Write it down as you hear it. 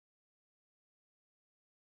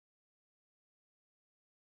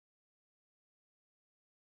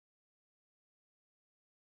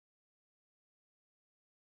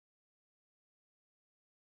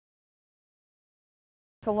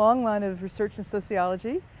It's a long line of research in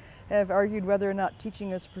sociology have argued whether or not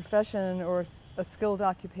teaching is a profession or a skilled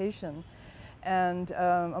occupation. And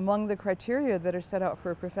among the criteria that are set out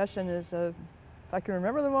for a profession is, if I can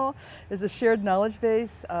remember them all, is a shared knowledge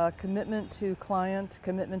base, commitment to client,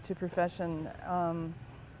 commitment to profession, and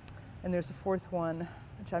there's a fourth one,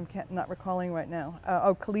 which I'm not recalling right now.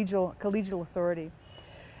 Collegial authority.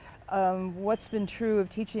 What's been true of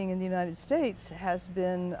teaching in the United States has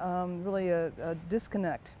been really a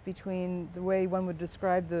disconnect between the way one would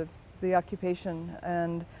describe the occupation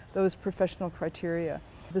and those professional criteria.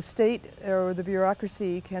 The state or the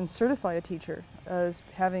bureaucracy can certify a teacher as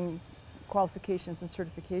having qualifications and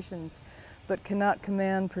certifications, but cannot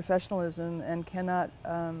command professionalism and cannot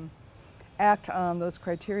act on those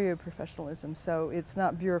criteria of professionalism. So it's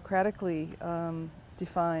not bureaucratically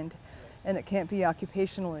defined, and it can't be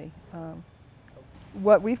occupationally.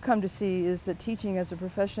 What we've come to see is that teaching as a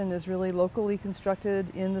profession is really locally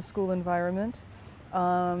constructed in the school environment.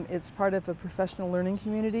 It's part of a professional learning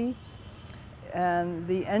community, and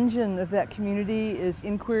the engine of that community is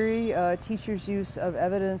inquiry, teachers' use of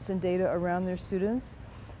evidence and data around their students,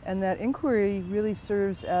 and that inquiry really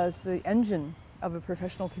serves as the engine of a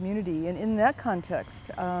professional community. And in that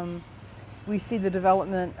context, we see the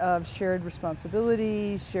development of shared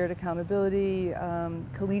responsibility, shared accountability,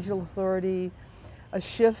 collegial authority, a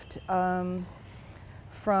shift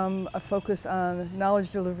from a focus on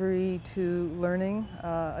knowledge delivery to learning,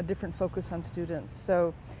 a different focus on students.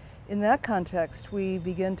 So in that context, we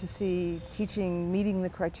begin to see teaching meeting the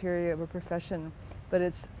criteria of a profession, but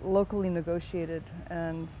it's locally negotiated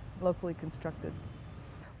and locally constructed.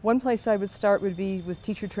 One place I would start would be with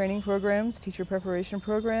teacher training programs, teacher preparation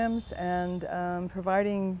programs, and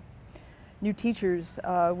providing new teachers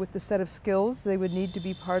with the set of skills they would need to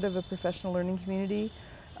be part of a professional learning community.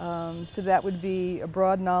 So that would be a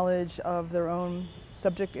broad knowledge of their own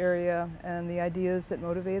subject area and the ideas that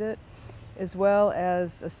motivate it, as well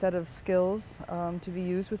as a set of skills to be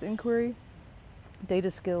used with inquiry, data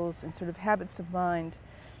skills and sort of habits of mind,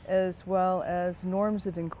 as well as norms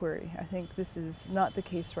of inquiry. I think this is not the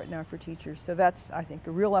case right now for teachers, so that's, I think,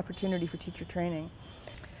 a real opportunity for teacher training.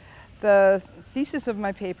 The thesis of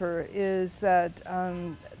my paper is that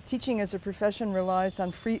teaching as a profession relies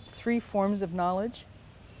on three forms of knowledge,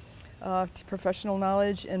 professional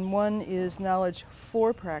knowledge, and one is knowledge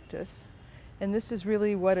for practice. And this is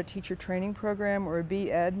really what a teacher training program or a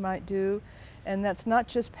B.Ed might do. And that's not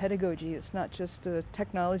just pedagogy, it's not just the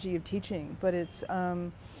technology of teaching, but it's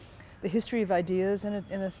the history of ideas in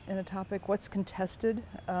a topic, what's contested.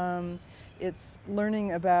 It's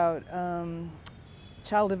learning about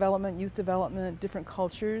child development, youth development, different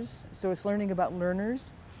cultures. So it's learning about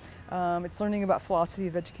learners. It's learning about philosophy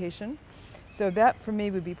of education. So that for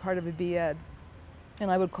me would be part of a B.Ed.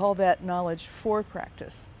 And I would call that knowledge for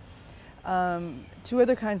practice. Two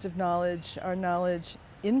other kinds of knowledge are knowledge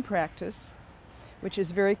in practice, which is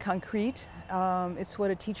very concrete. It's what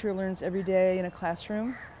a teacher learns every day in a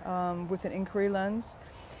classroom with an inquiry lens.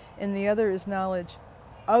 And the other is knowledge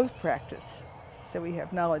of practice. So we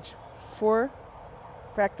have knowledge for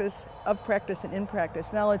practice, of practice, and in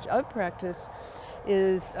practice. Knowledge of practice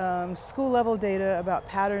is school level data about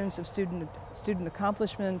patterns of student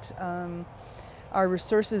accomplishment, are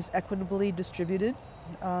resources equitably distributed,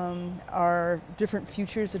 are different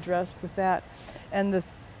futures addressed with that, and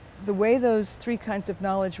the way those three kinds of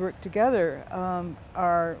knowledge work together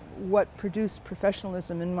are what produce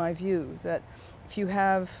professionalism, in my view. That if you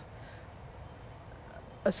have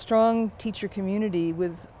a strong teacher community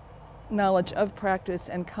with knowledge of practice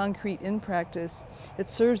and concrete in practice, it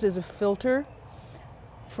serves as a filter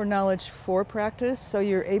for knowledge for practice, so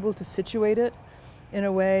you're able to situate it in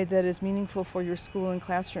a way that is meaningful for your school and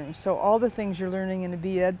classroom. So all the things you're learning in a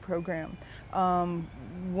B.Ed program,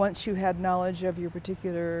 once you had knowledge of your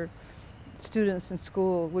particular students in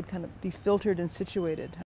school, would kind of be filtered and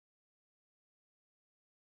situated.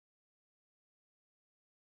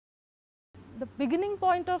 The beginning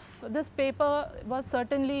point of this paper was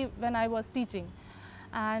certainly when I was teaching,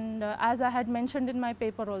 and as I had mentioned in my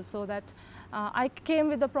paper also, that I came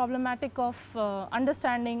with the problematic of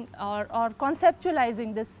understanding or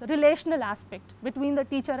conceptualizing this relational aspect between the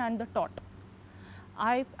teacher and the taught.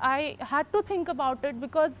 I had to think about it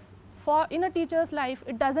because in a teacher's life,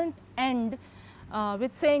 it doesn't end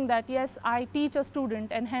with saying that yes, I teach a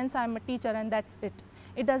student and hence I am a teacher and that's it.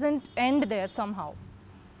 It doesn't end there somehow.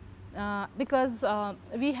 Because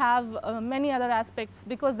we have many other aspects,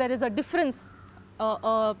 because there is a difference,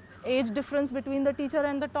 age difference between the teacher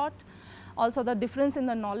and the taught, also the difference in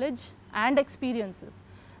the knowledge and experiences.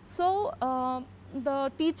 So the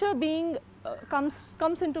teacher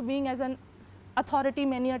comes into being as authority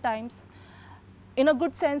many a times, in a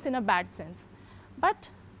good sense, in a bad sense. But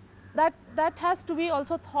that has to be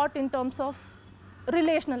also thought in terms of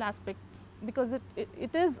relational aspects, because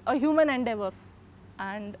it is a human endeavor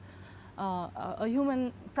and a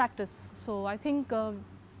human practice. So I think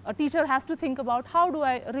a teacher has to think about, how do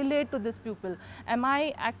I relate to this pupil? Am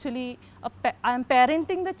I actually, I am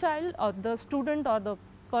parenting the child or the student or the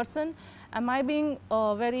person? Am I being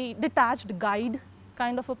a very detached guide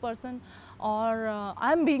kind of a person? Or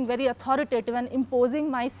I am being very authoritative and imposing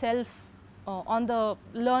myself on the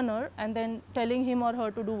learner and then telling him or her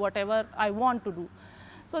to do whatever I want to do.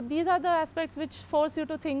 So these are the aspects which force you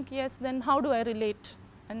to think, yes, then how do I relate?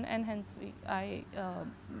 And hence I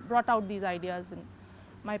brought out these ideas in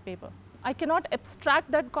my paper. I cannot abstract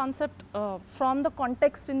that concept from the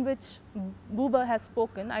context in which Buber has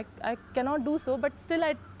spoken. I cannot do so, but still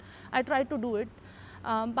I try to do it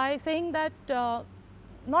by saying that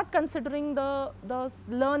not considering the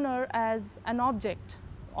learner as an object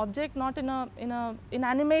not in a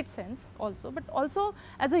inanimate sense also, but also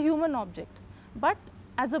as a human object, but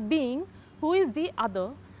as a being who is the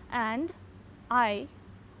other, and I,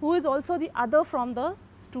 who is also the other from the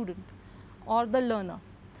student or the learner.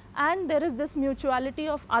 And there is this mutuality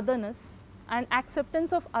of otherness and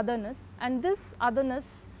acceptance of otherness, and this otherness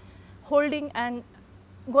holding and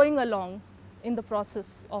going along in the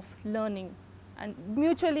process of learning, and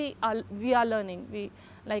mutually we are learning.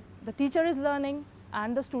 Like the teacher is learning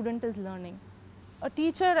and the student is learning. A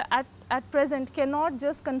teacher at present cannot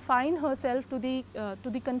just confine herself to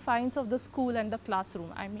the confines of the school and the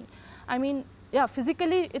classroom. I mean, yeah,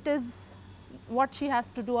 physically it is what she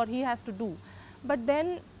has to do or he has to do, but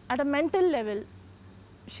then at a mental level,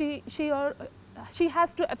 she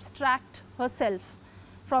has to abstract herself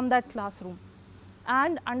from that classroom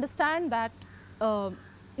and understand that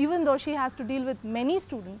even though she has to deal with many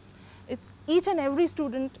students, it's each and every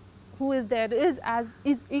student who is there is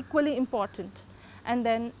equally important. And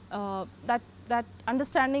then that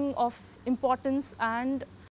understanding of importance and